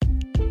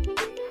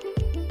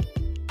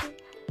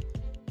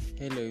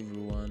Hello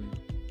everyone,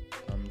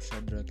 I'm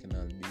Shadrach and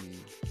I'll be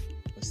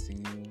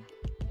hosting you